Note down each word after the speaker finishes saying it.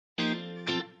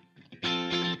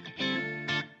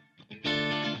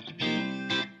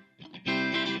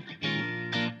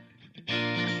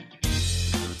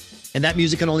And that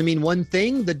music can only mean one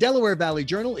thing. The Delaware Valley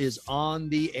Journal is on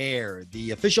the air,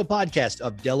 the official podcast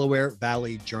of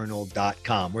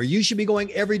DelawareValleyJournal.com, where you should be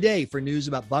going every day for news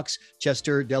about Bucks,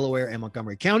 Chester, Delaware, and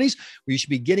Montgomery counties, where you should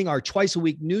be getting our twice a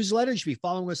week newsletter. You should be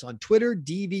following us on Twitter,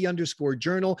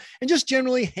 DV_journal, and just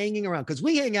generally hanging around because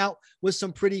we hang out with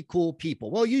some pretty cool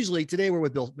people. Well, usually today we're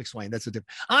with Bill McSwain. That's a different.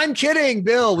 I'm kidding,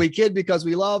 Bill. We kid because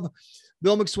we love.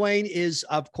 Bill McSwain is,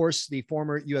 of course, the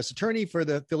former U.S. attorney for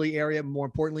the Philly area. More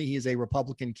importantly, he is a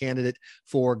Republican candidate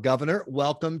for governor.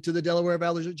 Welcome to the Delaware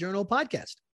Valley Journal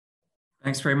podcast.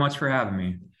 Thanks very much for having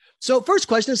me. So first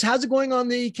question is, how's it going on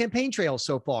the campaign trail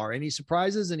so far? Any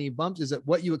surprises, any bumps? Is it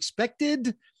what you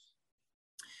expected?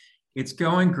 It's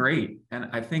going great. And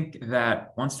I think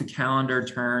that once the calendar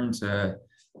turned to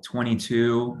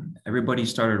 22, everybody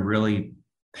started really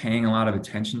paying a lot of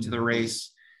attention to the race.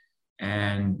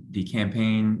 And the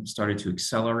campaign started to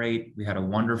accelerate. We had a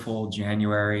wonderful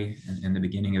January and in the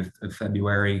beginning of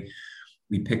February.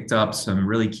 We picked up some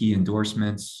really key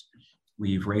endorsements.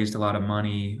 We've raised a lot of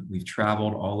money. We've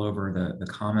traveled all over the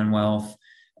Commonwealth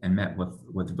and met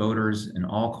with voters in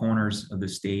all corners of the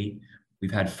state.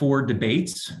 We've had 4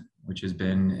 debates, which has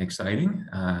been exciting.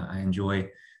 I enjoy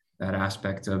that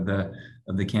aspect of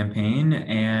the campaign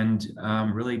and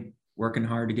really working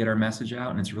hard to get our message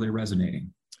out, and it's really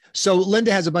resonating. So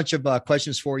Linda has a bunch of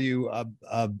questions for you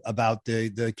about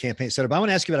the campaign setup. I want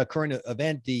to ask you about a current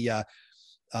event. The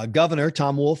governor,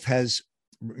 Tom Wolf, has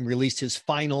released his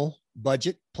final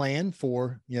budget plan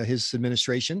for his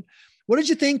administration. What did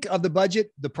you think of the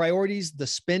budget, the priorities, the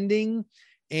spending,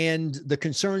 and the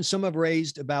concerns some have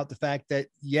raised about the fact that,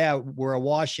 we're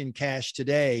awash in cash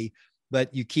today,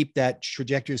 but you keep that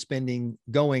trajectory of spending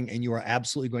going and you are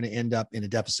absolutely going to end up in a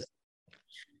deficit?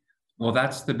 Well,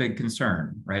 that's the big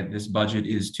concern, right? This budget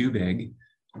is too big,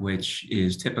 which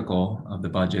is typical of the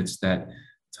budgets that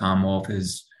Tom Wolf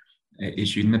has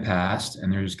issued in the past.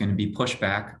 And there's going to be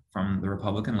pushback from the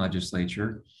Republican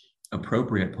legislature,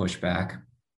 appropriate pushback.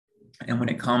 And when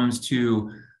it comes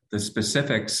to the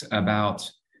specifics about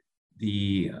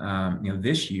the,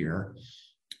 this year,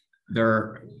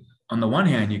 on the one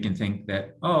hand, you can think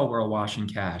that, we're awash in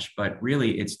cash, but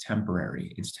really it's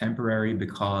temporary. It's temporary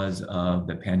because of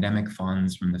the pandemic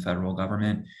funds from the federal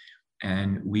government.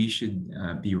 And we should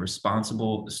be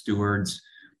responsible stewards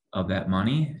of that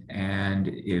money.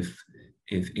 And if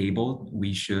able,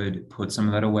 we should put some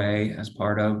of that away as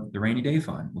part of the rainy day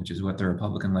fund, which is what the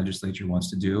Republican legislature wants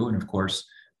to do. And of course,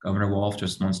 Governor Wolf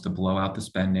just wants to blow out the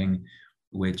spending,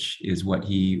 which is what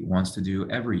he wants to do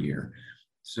every year.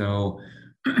 So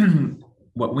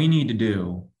what we need to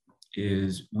do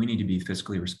is we need to be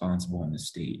fiscally responsible in the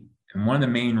state. And one of the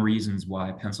main reasons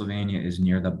why Pennsylvania is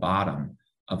near the bottom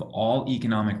of all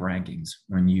economic rankings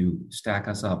when you stack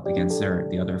us up against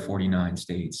the other 49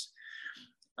 states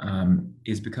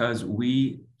is because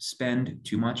we spend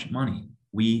too much money.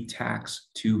 We tax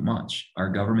too much. Our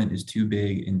government is too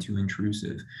big and too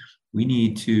intrusive. We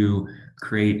need to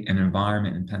create an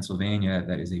environment in Pennsylvania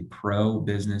that is a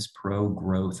pro-business,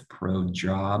 pro-growth,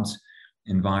 pro-jobs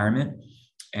environment,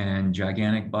 and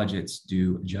gigantic budgets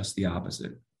do just the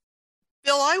opposite.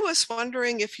 Bill, I was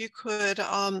wondering if you could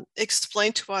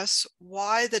explain to us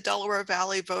why the Delaware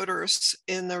Valley voters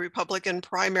in the Republican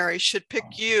primary should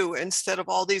pick you instead of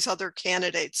all these other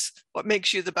candidates. What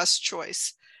makes you the best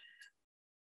choice?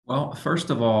 Well, first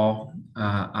of all,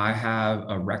 I have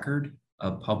a record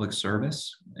of public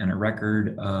service and a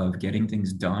record of getting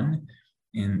things done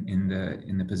in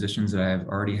the positions that I've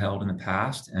already held in the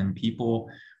past. And people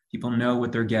know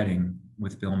what they're getting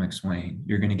with Bill McSwain.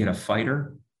 You're going to get a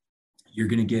fighter, you're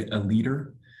going to get a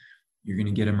leader, you're going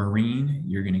to get a Marine,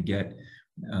 you're going to get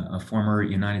a former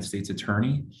United States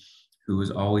attorney who has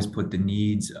always put the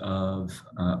needs of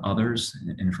others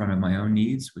in front of my own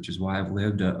needs, which is why I've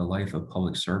lived a life of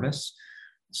public service.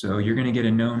 So you're going to get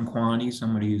a known quantity,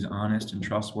 somebody who's honest and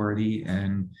trustworthy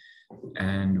and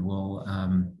will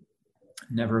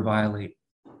never violate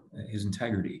his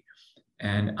integrity.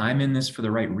 And I'm in this for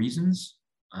the right reasons.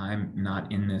 I'm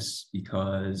not in this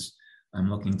because I'm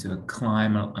looking to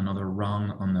climb another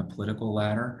rung on the political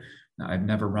ladder. I've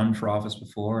never run for office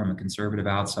before. I'm a conservative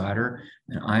outsider,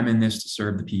 and I'm in this to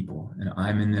serve the people. And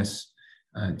I'm in this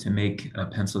to make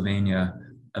Pennsylvania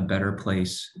a better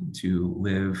place to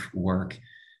live, work,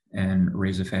 and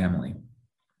raise a family.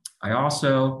 I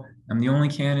also am the only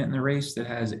candidate in the race that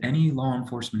has any law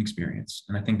enforcement experience.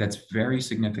 And I think that's very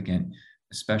significant,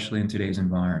 especially in today's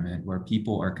environment where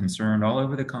people are concerned all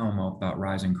over the Commonwealth about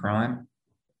rising crime.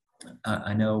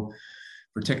 I know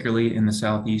particularly in the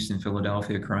Southeast and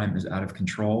Philadelphia, crime is out of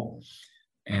control.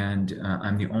 And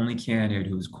I'm the only candidate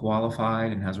who is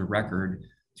qualified and has a record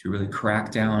to really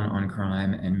crack down on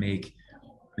crime and make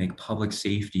public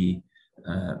safety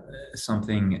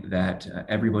something that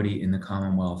everybody in the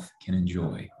Commonwealth can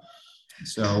enjoy.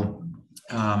 So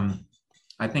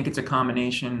I think it's a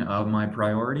combination of my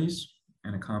priorities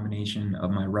and a combination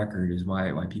of my record is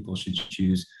why people should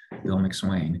choose Bill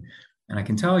McSwain. And I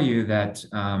can tell you that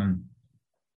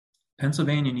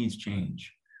Pennsylvania needs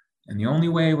change. And the only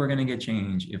way we're going to get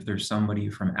change if there's somebody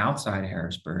from outside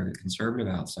Harrisburg, a conservative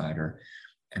outsider,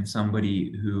 and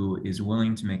somebody who is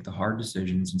willing to make the hard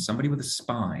decisions, and somebody with a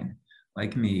spine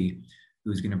like me,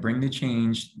 who's going to bring the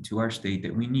change to our state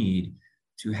that we need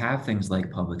to have things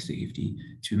like public safety,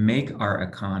 to make our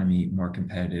economy more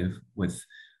competitive with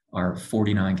our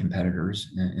 49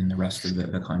 competitors in the rest of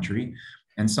the country,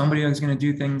 and somebody who's going to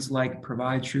do things like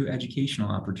provide true educational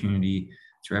opportunity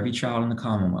to every child in the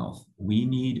Commonwealth. We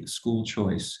need school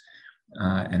choice.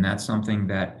 And that's something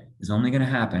that is only going to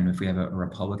happen if we have a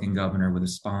Republican governor with a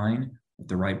spine, with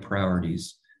the right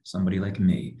priorities, somebody like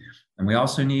me. And we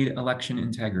also need election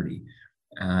integrity.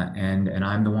 And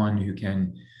I'm the one who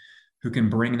can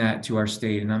bring that to our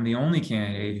state. And I'm the only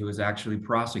candidate who has actually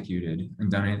prosecuted and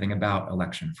done anything about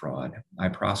election fraud. I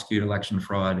prosecute election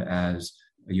fraud as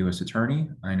a U.S. attorney.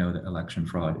 I know that election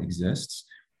fraud exists,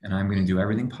 and I'm going to do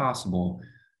everything possible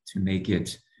to make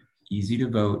it easy to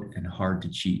vote and hard to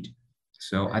cheat.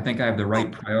 So I think I have the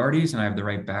right priorities and I have the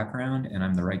right background and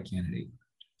I'm the right candidate.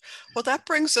 Well, that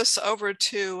brings us over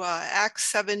to Act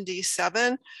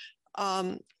 77.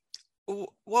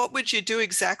 What would you do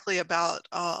exactly about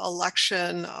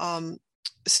election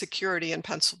security in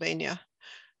Pennsylvania?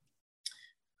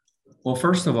 Well,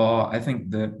 first of all, I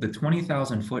think the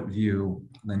 20,000 foot view,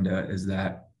 Linda, is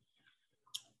that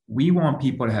we want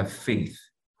people to have faith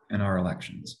in our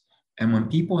elections. And when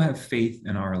people have faith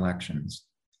in our elections,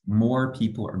 more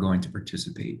people are going to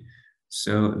participate.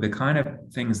 So the kind of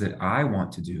things that I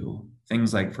want to do,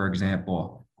 things like, for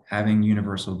example, having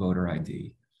universal voter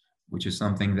ID, which is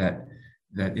something that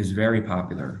is very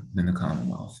popular in the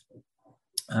Commonwealth.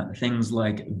 Things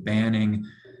like banning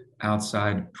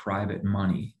outside private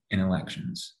money in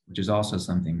elections, which is also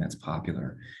something that's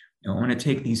popular. I want to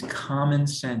take these common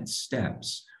sense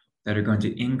steps that are going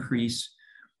to increase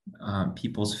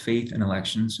people's faith in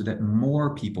elections so that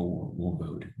more people will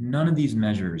vote. None of these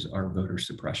measures are voter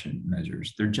suppression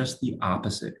measures. They're just the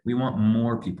opposite. We want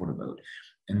more people to vote.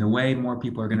 And the way more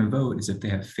people are going to vote is if they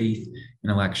have faith in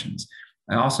elections.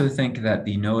 I also think that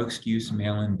the no excuse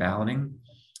mail-in balloting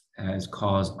has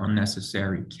caused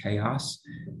unnecessary chaos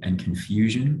and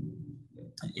confusion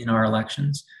in our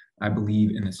elections. I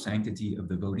believe in the sanctity of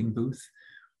the voting booth.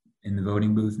 In the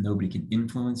voting booth, nobody can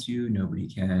influence you. Nobody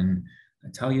can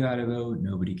tell you how to vote.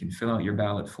 Nobody can fill out your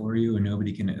ballot for you, and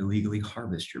nobody can illegally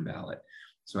harvest your ballot.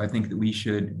 So I think that we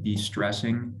should be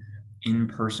stressing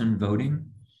in-person voting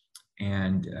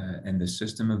and the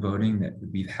system of voting that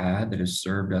we've had that has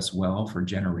served us well for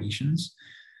generations.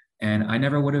 And I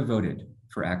never would have voted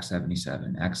for Act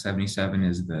 77. Act 77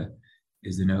 is the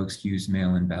no excuse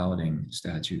mail-in balloting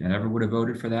statute. I never would have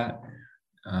voted for that.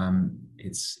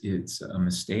 It's a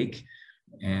mistake.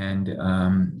 And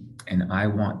I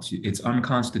want to, it's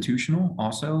unconstitutional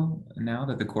also now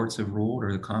that the courts have ruled,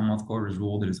 or the Commonwealth Court has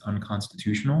ruled, that it's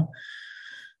unconstitutional.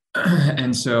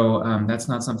 And so that's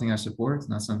not something I support. It's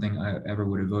not something I ever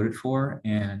would have voted for.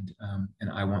 And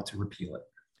I want to repeal it.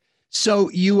 So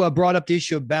you brought up the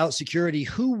issue about security.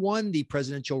 Who won the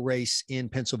presidential race in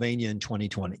Pennsylvania in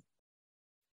 2020?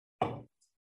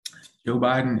 Joe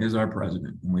Biden is our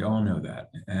president, and we all know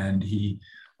that. And he,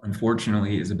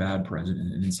 unfortunately, is a bad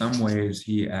president. And in some ways,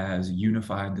 he has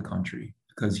unified the country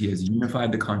because he has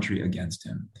unified the country against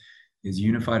him. He has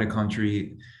unified a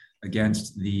country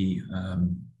against the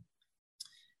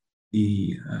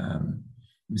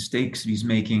mistakes he's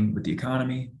making with the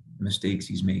economy, the mistakes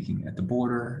he's making at the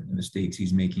border, the mistakes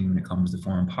he's making when it comes to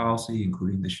foreign policy,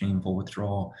 including the shameful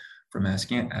withdrawal from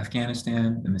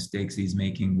Afghanistan, the mistakes he's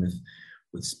making with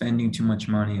spending too much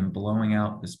money and blowing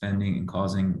out the spending and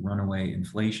causing runaway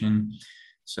inflation.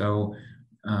 So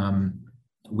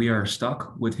we are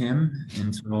stuck with him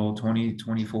until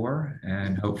 2024,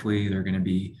 and hopefully there are going to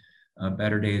be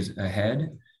better days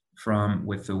ahead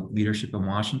with the leadership in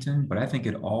Washington. But I think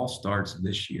it all starts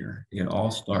this year. It all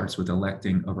starts with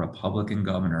electing a Republican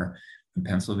governor in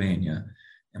Pennsylvania.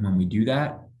 And when we do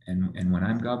that, and when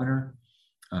I'm governor,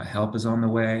 help is on the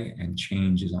way and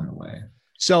change is on the way.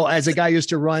 So as a guy who used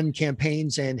to run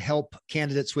campaigns and help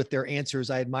candidates with their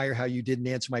answers, I admire how you didn't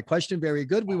answer my question. Very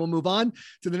good. We will move on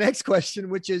to the next question,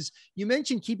 which is, you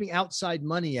mentioned keeping outside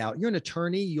money out. You're an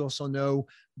attorney. You also know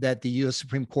that the U.S.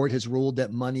 Supreme Court has ruled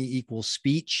that money equals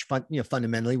speech,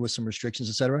 fundamentally, with some restrictions,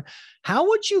 et cetera. How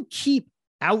would you keep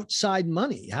outside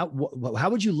money? How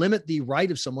would you limit the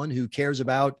right of someone who cares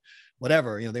about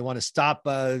whatever, they want to stop,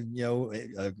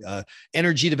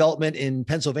 energy development in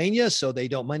Pennsylvania, so they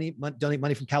don't donate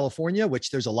money from California, which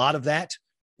there's a lot of that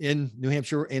in New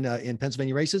Hampshire, in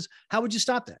Pennsylvania races. How would you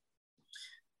stop that?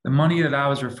 The money that I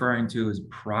was referring to is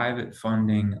private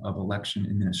funding of election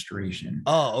administration.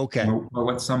 Oh, okay. Or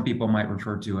what some people might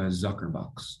refer to as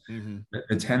Zuckerbucks. Mm-hmm.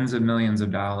 The tens of millions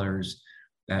of dollars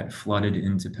that flooded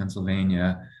into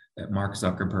Pennsylvania that Mark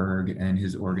Zuckerberg and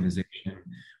his organization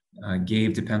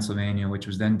gave to Pennsylvania, which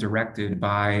was then directed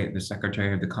by the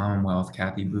Secretary of the Commonwealth,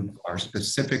 Kathy Boothbar,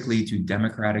 specifically to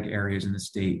Democratic areas in the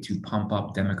state to pump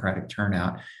up Democratic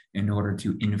turnout in order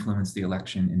to influence the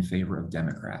election in favor of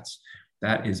Democrats.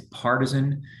 That is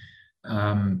partisan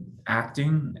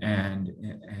acting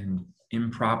and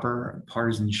improper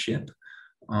partisanship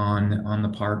on the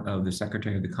part of the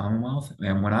Secretary of the Commonwealth.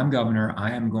 And when I'm governor,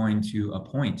 I am going to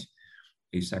appoint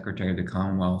a Secretary of the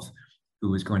Commonwealth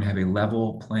who is going to have a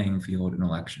level playing field in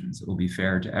elections. It will be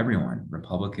fair to everyone,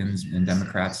 Republicans and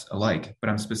Democrats alike. But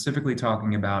I'm specifically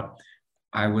talking about,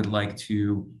 I would like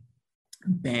to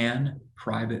ban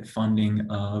private funding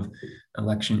of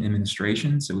election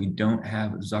administration so we don't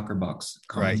have Zuckerbucks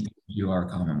coming to our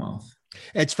Commonwealth.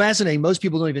 It's fascinating. Most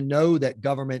people don't even know that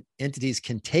government entities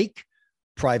can take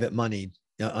private money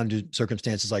under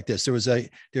circumstances like this.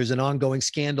 There's an ongoing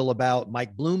scandal about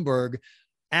Mike Bloomberg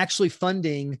actually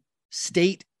funding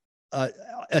state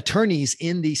attorneys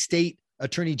in the state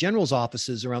attorney general's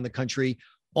offices around the country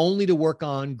only to work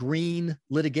on green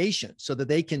litigation so that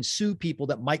they can sue people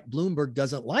that Mike Bloomberg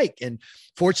doesn't like. And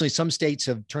fortunately, some states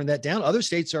have turned that down. Other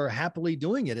states are happily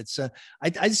doing it. It's I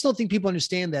just don't think people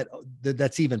understand that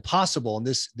that's even possible. And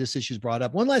this issue is brought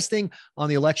up. One last thing on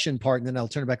the election part, and then I'll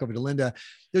turn it back over to Linda.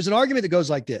 There's an argument that goes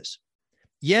like this.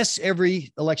 Yes,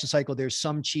 every election cycle, there's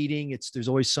some cheating. There's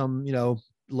always some,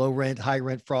 low rent, high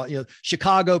rent fraud,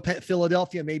 Chicago,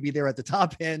 Philadelphia, maybe they're at the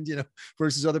top end,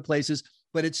 versus other places,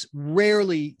 but it's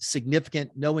rarely significant,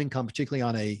 no income, particularly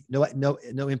on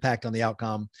no impact on the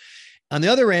outcome. On the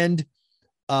other end,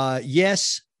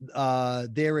 yes,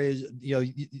 there is,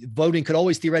 voting could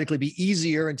always theoretically be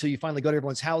easier until you finally go to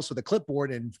everyone's house with a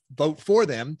clipboard and vote for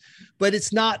them. But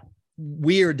it's not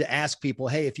weird to ask people,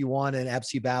 hey, if you want an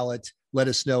absentee ballot, let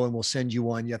us know and we'll send you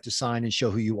one. You have to sign and show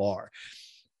who you are.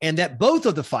 And that both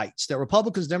of the fights that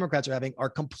Republicans and Democrats are having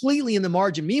are completely in the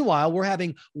margin. Meanwhile, we're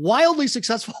having wildly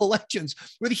successful elections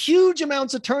with huge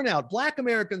amounts of turnout. Black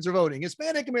Americans are voting,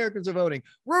 Hispanic Americans are voting,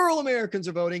 rural Americans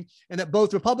are voting, and that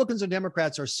both Republicans and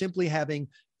Democrats are simply having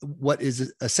what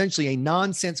is essentially a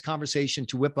nonsense conversation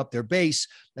to whip up their base,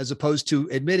 as opposed to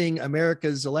admitting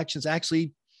America's elections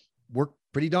actually work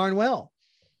pretty darn well.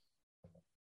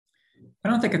 I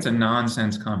don't think it's a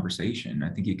nonsense conversation. I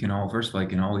think you can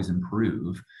always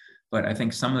improve. But I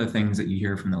think some of the things that you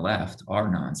hear from the left are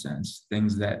nonsense.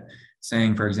 Things that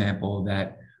saying, for example,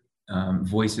 that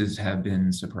voices have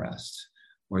been suppressed,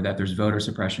 or that there's voter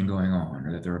suppression going on,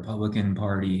 or that the Republican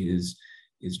Party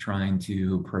is trying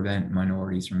to prevent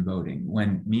minorities from voting.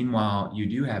 When meanwhile, you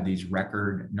do have these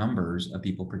record numbers of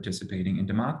people participating in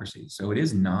democracy. So it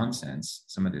is nonsense,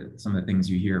 some of the things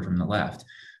you hear from the left.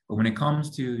 But when it comes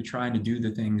to trying to do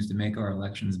the things to make our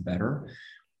elections better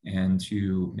and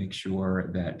to make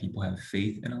sure that people have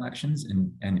faith in elections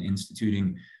and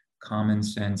instituting common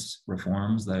sense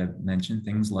reforms that I've mentioned,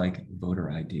 things like voter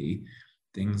ID,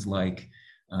 things like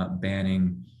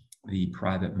banning the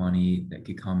private money that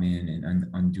could come in and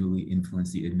unduly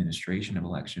influence the administration of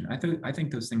election. I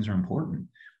think those things are important.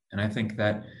 And I think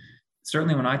that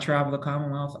certainly when I travel the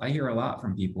Commonwealth, I hear a lot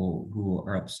from people who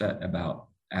are upset about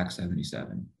Act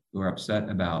 77. Who are upset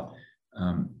about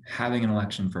having an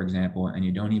election, for example, and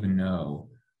you don't even know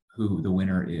who the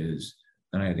winner is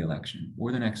the night of the election,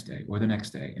 or the next day, or the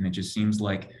next day. And it just seems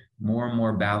like more and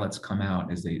more ballots come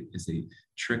out as they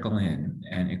trickle in,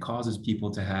 and it causes people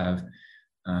to have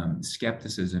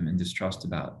skepticism and distrust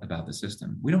about the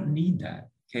system. We don't need that,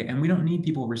 okay? And we don't need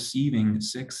people receiving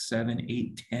 6, 7,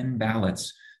 8, 10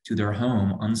 ballots to their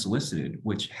home unsolicited,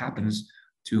 which happens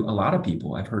to a lot of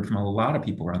people. I've heard from a lot of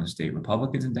people around the state,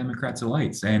 Republicans and Democrats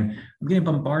alike, saying, I'm getting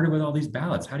bombarded with all these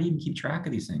ballots. How do you even keep track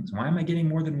of these things? Why am I getting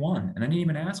more than one? And I didn't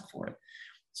even ask for it.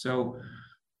 So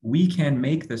we can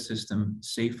make the system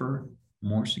safer,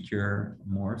 more secure,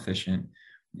 more efficient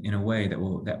in a way that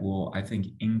will, I think,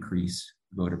 increase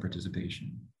voter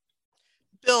participation.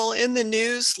 Bill, in the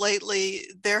news lately,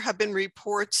 there have been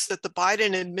reports that the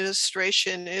Biden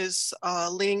administration is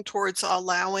leaning towards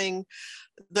allowing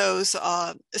those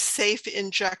safe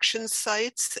injection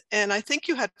sites. And I think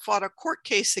you had fought a court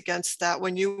case against that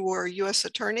when you were U.S.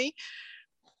 attorney.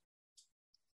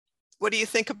 What do you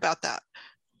think about that?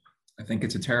 I think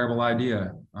it's a terrible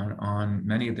idea on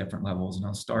many different levels. And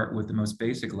I'll start with the most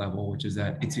basic level, which is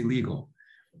that it's illegal.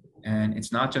 And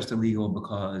it's not just illegal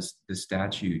because the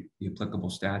statute, the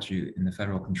applicable statute in the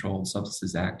Federal Controlled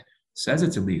Substances Act says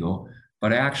it's illegal,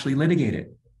 but I actually litigate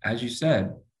it. As you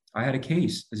said, I had a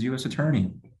case as U.S.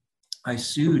 attorney. I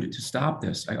sued to stop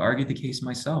this. I argued the case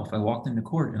myself. I walked into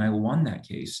court and I won that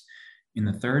case in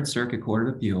the Third Circuit Court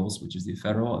of Appeals, which is the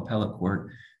federal appellate court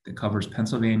that covers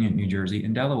Pennsylvania, New Jersey,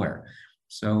 and Delaware.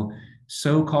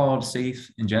 So-called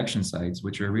safe injection sites,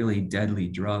 which are really deadly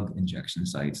drug injection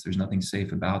sites, there's nothing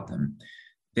safe about them.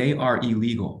 They are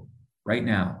illegal right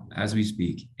now, as we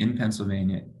speak, in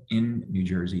Pennsylvania, in New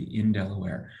Jersey, in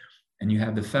Delaware. And you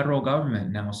have the federal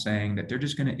government now saying that they're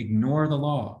just going to ignore the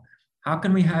law. How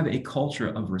can we have a culture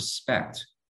of respect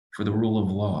for the rule of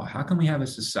law? How can we have a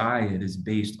society that is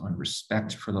based on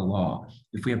respect for the law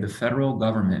if we have the federal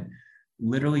government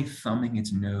literally thumbing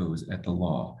its nose at the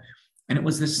law? And it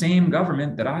was the same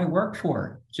government that I worked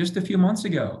for just a few months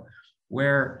ago,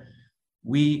 where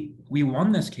we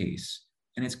won this case.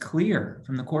 And it's clear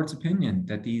from the court's opinion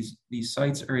that these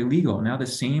sites are illegal. Now the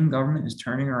same government is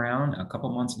turning around a couple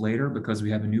months later because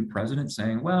we have a new president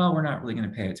saying, well, we're not really going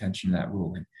to pay attention to that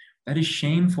ruling. That is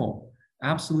shameful,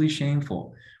 absolutely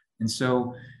shameful. And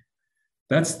so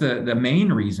that's the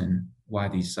main reason why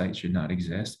these sites should not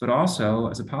exist. But also,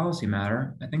 as a policy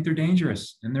matter, I think they're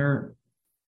dangerous and they're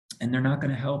not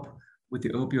going to help with the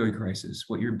opioid crisis.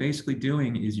 What you're basically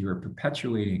doing is you're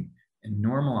perpetuating and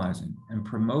normalizing and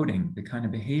promoting the kind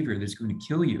of behavior that's going to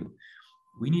kill you.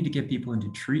 We need to get people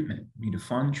into treatment. We need to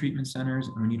fund treatment centers,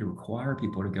 and we need to require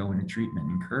people to go into treatment,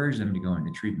 encourage them to go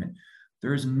into treatment.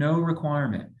 There is no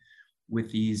requirement with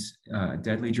these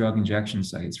deadly drug injection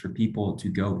sites for people to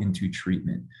go into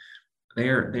treatment.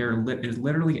 There's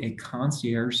literally a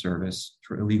concierge service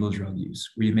for illegal drug use,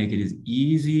 where you make it as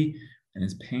easy and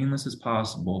as painless as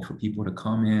possible for people to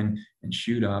come in and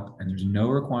shoot up, and there's no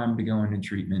requirement to go into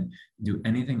treatment, do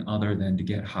anything other than to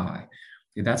get high.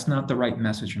 Okay, that's not the right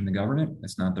message from the government.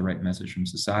 That's not the right message from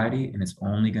society, and it's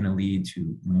only going to lead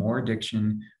to more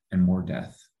addiction and more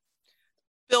death.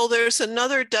 Bill, there's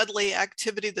another deadly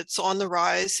activity that's on the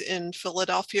rise in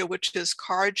Philadelphia, which is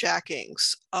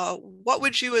carjackings. What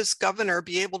would you as governor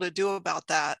be able to do about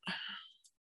that?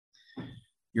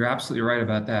 You're absolutely right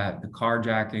about that. The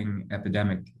carjacking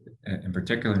epidemic, in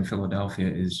particular in Philadelphia,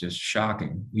 is just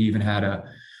shocking. We even had a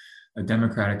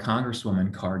Democratic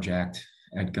congresswoman carjacked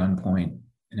at gunpoint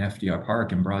in FDR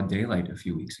Park in broad daylight a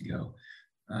few weeks ago.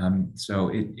 So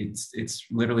it's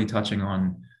literally touching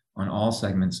on all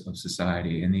segments of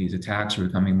society, and these attacks are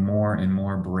becoming more and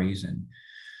more brazen.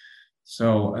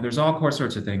 So there's all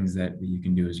sorts of things that you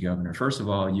can do as governor. First of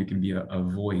all, you can be a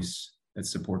voice that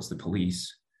supports the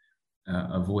police,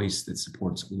 a voice that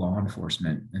supports law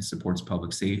enforcement and supports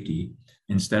public safety,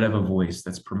 instead of a voice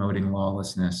that's promoting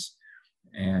lawlessness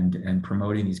and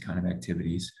promoting these kind of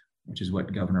activities, which is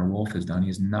what Governor Wolf has done. He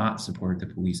has not supported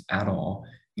the police at all.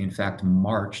 He, in fact,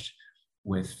 marched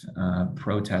with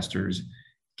protesters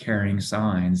carrying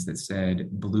signs that said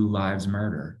 "Blue Lives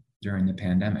Matter" during the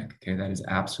pandemic. Okay, that is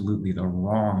absolutely the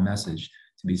wrong message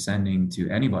to be sending to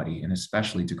anybody, and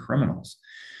especially to criminals.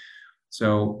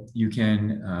 So you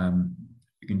can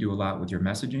do a lot with your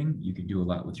messaging. You can do a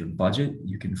lot with your budget.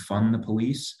 You can fund the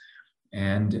police,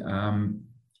 and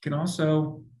you can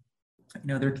also,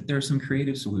 there are some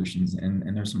creative solutions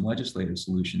and there's some legislative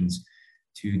solutions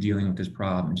to dealing with this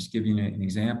problem. Just give you an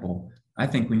example. I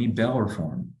think we need bail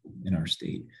reform in our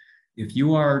state. If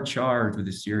you are charged with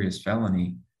a serious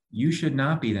felony, you should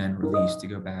not be then released to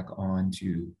go back on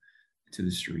to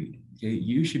the street. Okay,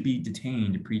 you should be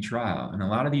detained pre-trial. And a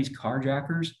lot of these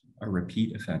carjackers are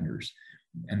repeat offenders.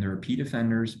 And they're repeat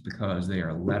offenders because they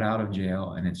are let out of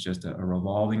jail, and it's just a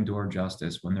revolving door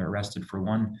justice. When they're arrested for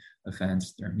one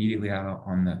offense, they're immediately out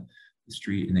on the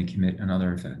street and they commit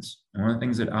another offense. And one of the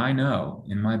things that I know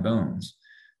in my bones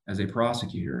as a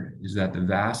prosecutor is that the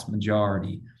vast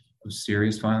majority of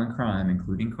serious violent crime,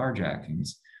 including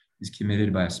carjackings, is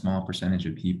committed by a small percentage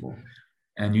of people.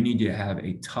 And you need to have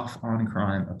a tough on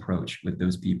crime approach with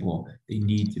those people. They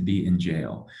need to be in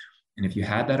jail. And if you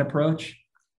had that approach,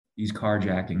 these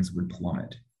carjackings would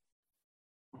plummet.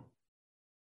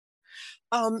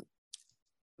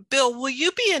 Bill, will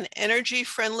you be an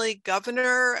energy-friendly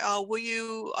governor? Will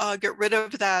you get rid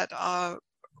of that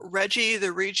RGGI,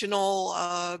 the regional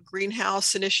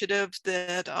greenhouse initiative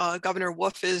that Governor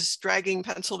Wolf is dragging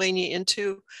Pennsylvania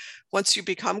into once you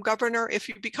become governor, if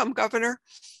you become governor?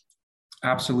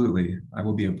 Absolutely. I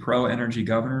will be a pro-energy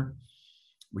governor.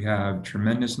 We have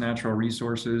tremendous natural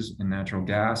resources and natural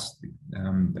gas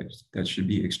that should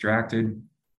be extracted.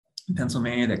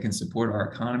 Pennsylvania that can support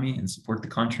our economy and support the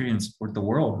country and support the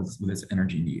world with its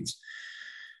energy needs.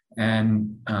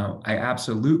 And I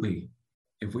absolutely,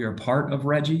 if we are part of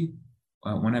RGGI,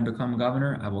 when I become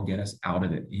governor, I will get us out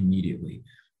of it immediately.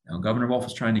 Now, Governor Wolf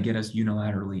is trying to get us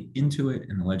unilaterally into it,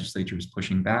 and the legislature is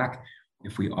pushing back.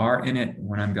 If we are in it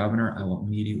when I'm governor, I will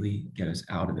immediately get us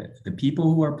out of it. The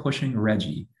people who are pushing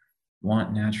RGGI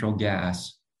want natural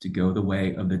gas to go the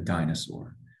way of the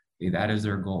dinosaur. Okay, that is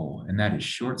their goal, and that is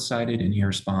short-sighted and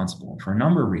irresponsible for a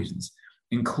number of reasons,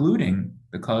 including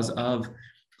because of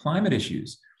climate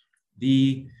issues.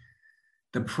 The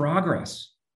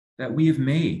progress that we have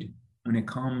made when it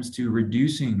comes to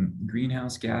reducing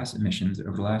greenhouse gas emissions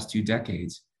over the last 2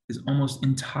 decades is almost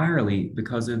entirely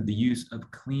because of the use of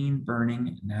clean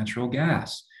burning natural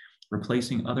gas,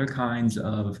 replacing other kinds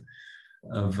of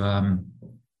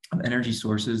energy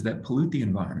sources that pollute the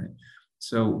environment.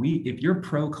 So if you're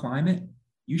pro-climate,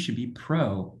 you should be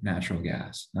pro-natural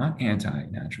gas, not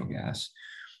anti-natural gas.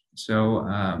 So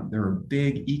there are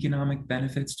big economic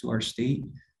benefits to our state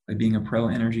by being a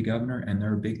pro-energy governor, and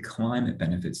there are big climate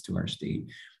benefits to our state.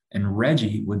 And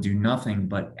RGGI would do nothing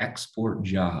but export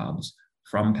jobs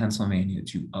from Pennsylvania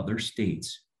to other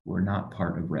states who are not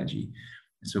part of RGGI.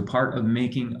 So part of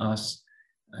making us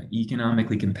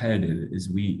economically competitive is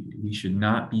we should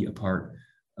not be a part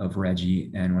of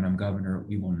RGGI, and when I'm governor,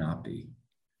 we will not be.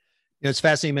 You know, it's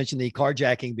fascinating you mentioned the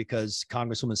carjacking because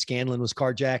Congresswoman Scanlon was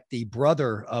carjacked. The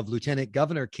brother of Lieutenant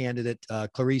Governor candidate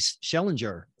Clarice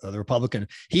Schellinger, the Republican,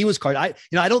 he was carjacked.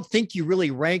 I don't think you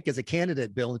really rank as a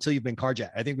candidate, Bill, until you've been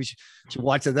carjacked. I think we should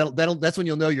watch that. That's when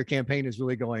you'll know your campaign is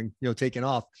really going, taking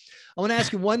off. I want to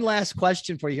ask you one last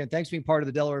question for you, and thanks for being part of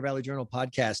the Delaware Valley Journal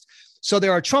podcast. So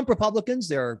there are Trump Republicans,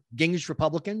 there are Gingrich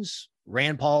Republicans,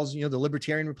 Rand Paul's, the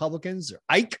Libertarian Republicans,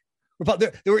 Ike.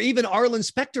 There were even Arlen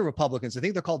Specter Republicans. I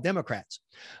think they're called Democrats.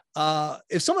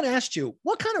 If someone asked you,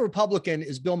 what kind of Republican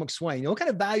is Bill McSwain? What kind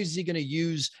of values is he going to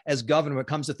use as governor when it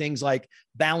comes to things like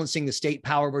balancing the state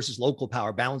power versus local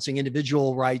power, balancing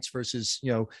individual rights versus,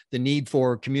 the need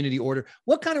for community order?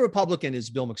 What kind of Republican is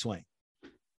Bill McSwain?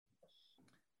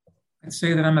 I'd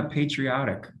say that I'm a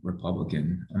patriotic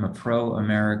Republican. I'm a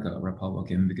pro-America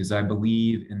Republican because I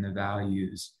believe in the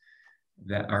values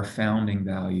that are founding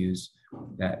values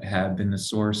that have been the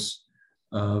source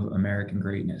of American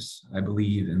greatness. I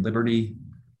believe in liberty.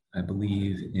 I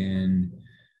believe in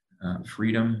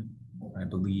freedom. I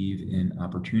believe in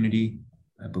opportunity.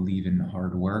 I believe in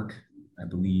hard work. I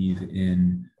believe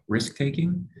in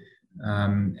risk-taking.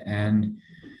 And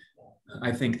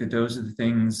I think that those are the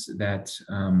things that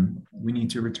we need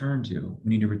to return to.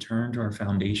 We need to return to our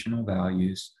foundational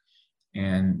values.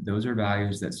 And those are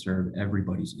values that serve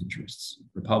everybody's interests,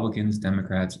 Republicans,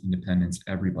 Democrats, independents,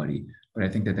 everybody. But I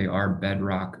think that they are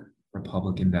bedrock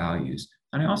Republican values.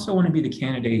 And I also want to be the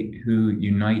candidate who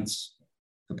unites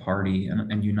the party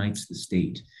and unites the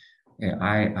state.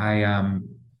 I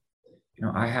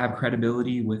have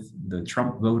credibility with the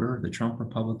Trump voter, the Trump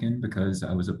Republican, because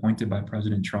I was appointed by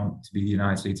President Trump to be the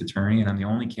United States Attorney, and I'm the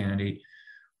only candidate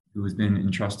who has been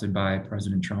entrusted by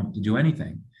President Trump to do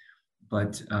anything.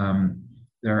 But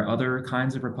there are other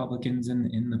kinds of Republicans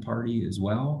in the party as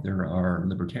well. There are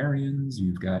libertarians.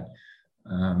 You've got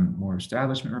more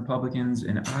establishment Republicans,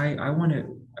 and I want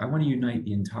to unite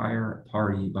the entire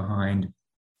party behind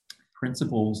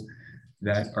principles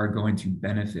that are going to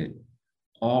benefit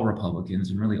all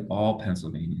Republicans and really all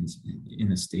Pennsylvanians in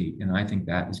the state. And I think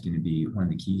that is going to be one of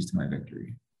the keys to my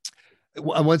victory.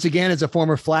 Once again, as a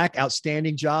former FLAC,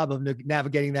 outstanding job of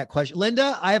navigating that question.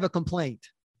 Linda, I have a complaint.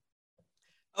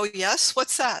 Oh, yes.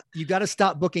 What's that? You got to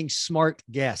stop booking smart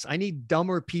guests. I need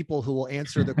dumber people who will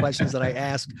answer the questions that I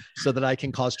ask so that I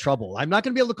can cause trouble. I'm not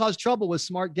going to be able to cause trouble with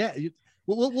smart guests.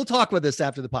 We'll talk about this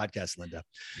after the podcast, Linda.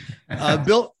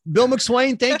 Bill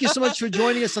McSwain, thank you so much for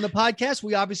joining us on the podcast.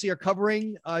 We obviously are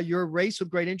covering your race with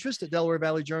great interest at Delaware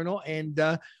Valley Journal, and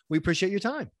we appreciate your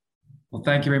time. Well,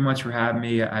 thank you very much for having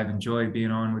me. I've enjoyed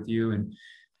being on with you, and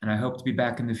I hope to be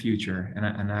back in the future. And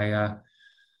I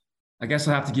guess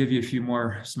I'll have to give you a few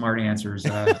more smart answers.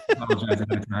 Apologize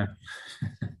ahead of time.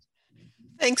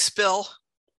 Thanks, Bill.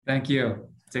 Thank you.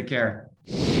 Take care.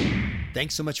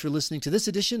 Thanks so much for listening to this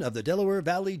edition of the Delaware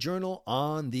Valley Journal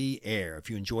on the Air. If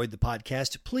you enjoyed the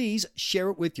podcast, please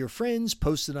share it with your friends,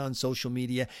 post it on social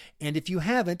media. And if you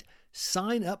haven't,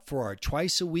 sign up for our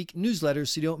twice-a-week newsletter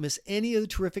so you don't miss any of the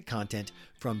terrific content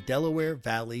from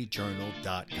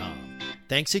DelawareValleyJournal.com.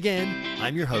 Thanks again.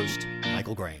 I'm your host,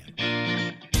 Michael Graham.